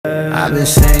I've been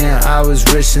saying I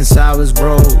was rich since I was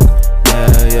broke.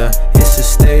 Yeah, yeah, it's a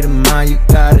state of mind, you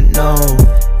gotta know.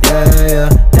 Yeah, yeah,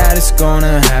 that it's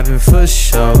gonna happen for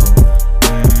sure.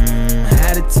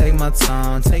 Had to take my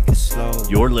time, take it slow.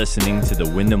 You're listening to the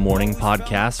Win the Morning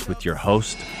podcast with your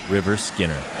host, River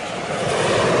Skinner.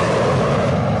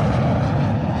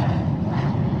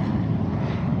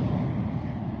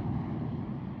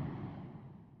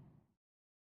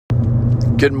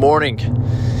 Good morning,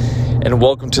 and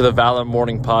welcome to the Valor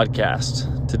Morning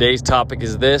Podcast. Today's topic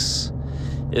is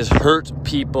hurt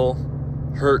people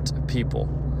hurt people.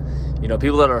 You know,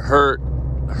 people that are hurt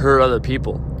other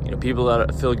people. You know, people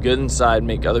that feel good inside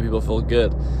make other people feel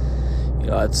good. You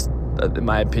know, that's, in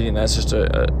my opinion, that's just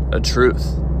a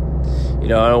truth. You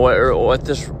know,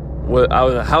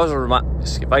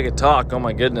 if I could talk, oh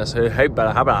my goodness,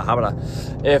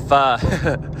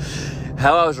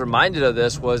 how I was reminded of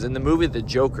this was in the movie The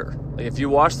Joker. Like, if you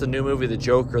watch the new movie The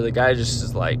Joker, the guy just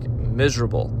is like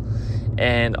miserable,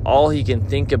 and all he can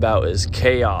think about is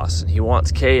chaos, and he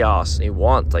wants chaos, and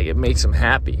it makes him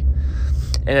happy.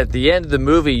 And at the end of the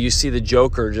movie, you see the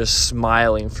Joker just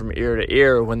smiling from ear to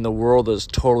ear when the world is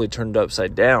totally turned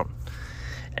upside down,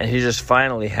 and he's just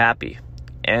finally happy.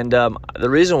 And the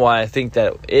reason why I think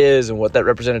that is, and what that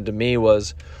represented to me,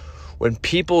 was when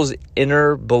people's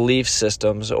inner belief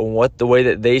systems on the way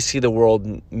that they see the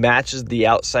world matches the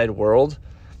outside world,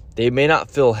 they may not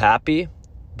feel happy,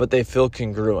 but they feel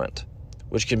congruent,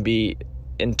 which can be,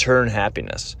 in turn,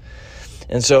 happiness.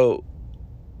 And so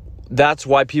that's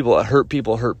why people hurt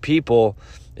people,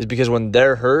 is because when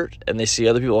they're hurt and they see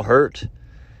other people hurt,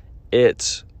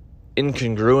 it's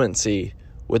incongruency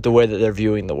with the way that they're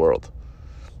viewing the world.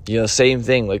 You know, same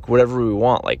thing, like whatever we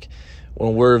want, like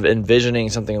when we're envisioning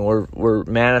something, we're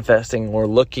manifesting, we're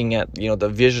looking at, you know, the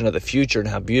vision of the future and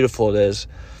how beautiful it is,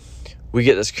 we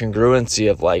get this congruency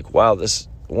of like, wow, this,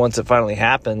 once it finally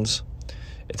happens,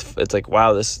 it's like,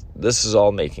 wow, this is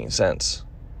all making sense.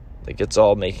 Like, it's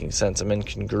all making sense. I'm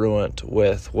incongruent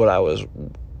with what I was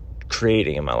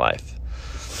creating in my life.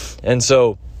 And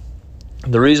so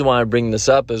the reason why I bring this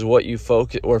up is what you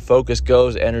focus, where focus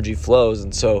goes, energy flows.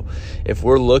 And so if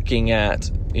we're looking at,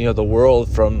 you know, the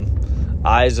world from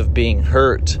eyes of being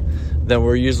hurt, then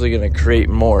we're usually going to create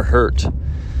more hurt.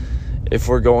 If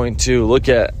we're going to look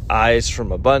at eyes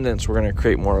from abundance, we're going to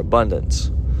create more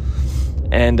abundance.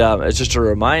 And it's just a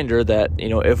reminder that, you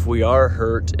know, if we are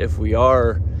hurt, if we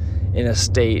are in a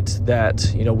state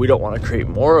that, you know, we don't want to create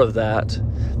more of that,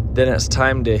 then it's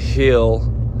time to heal,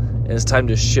 and it's time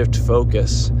to shift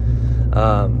focus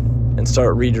and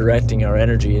start redirecting our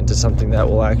energy into something that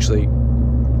will actually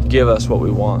give us what we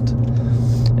want.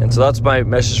 And so that's my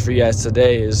message for you guys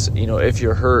today is, you know, if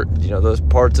you're hurt, you know, those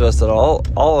parts of us that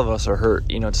all of us are hurt,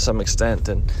 you know, to some extent,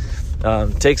 and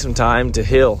take some time to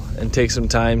heal and take some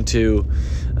time to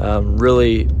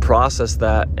really process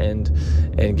that and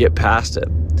get past it.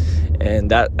 And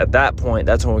that at that point,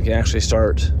 that's when we can actually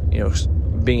start, you know,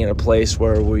 being in a place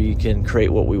where we can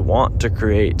create what we want to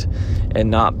create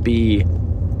and not be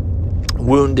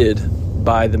wounded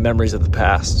by the memories of the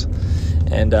past.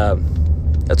 And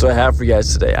that's what I have for you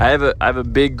guys today. I have a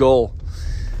big goal.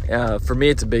 For me,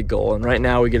 it's a big goal. And right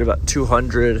now we get about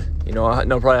 200,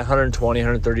 probably 120,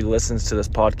 130 listens to this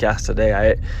podcast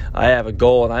today. I have a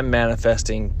goal, and I'm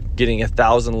manifesting getting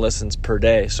 1,000 listens per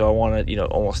day. So I want to,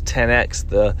 almost 10x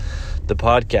the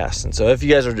podcast. And so if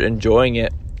you guys are enjoying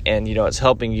it and, it's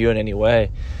helping you in any way,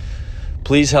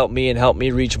 please help me and help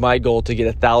me reach my goal to get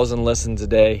 1,000 listens a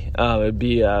day. It'd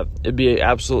be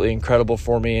absolutely incredible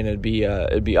for me, and it'd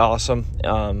be awesome.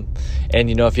 And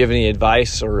if you have any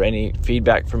advice or any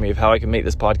feedback for me of how I can make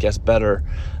this podcast better,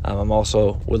 I'm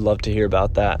also would love to hear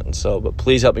about that. And so, but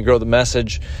please help me grow the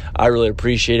message. I really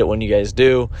appreciate it when you guys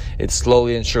do. It's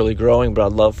slowly and surely growing, but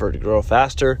I'd love for it to grow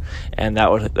faster. And that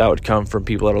would come from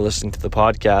people that are listening to the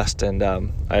podcast. And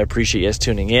I appreciate you guys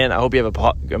tuning in. I hope you have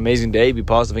an amazing day. Be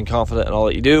positive and confident in all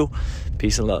that you do.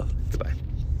 Peace and love. Goodbye.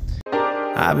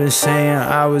 I've been saying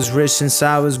I was rich since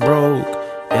I was broke.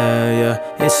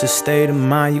 Yeah, it's a state of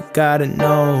mind, you gotta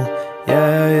know.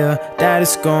 Yeah, that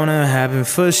it's gonna happen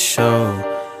for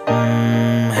sure.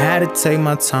 Had to take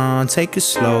my time, take it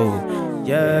slow.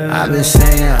 Yeah, I've been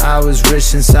saying I was rich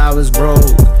since I was broke.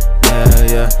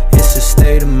 Yeah, it's a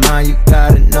state of mind, you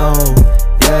gotta know.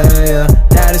 Yeah,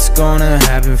 that it's gonna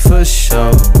happen for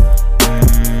sure.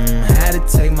 Had to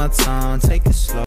take my time, take it slow.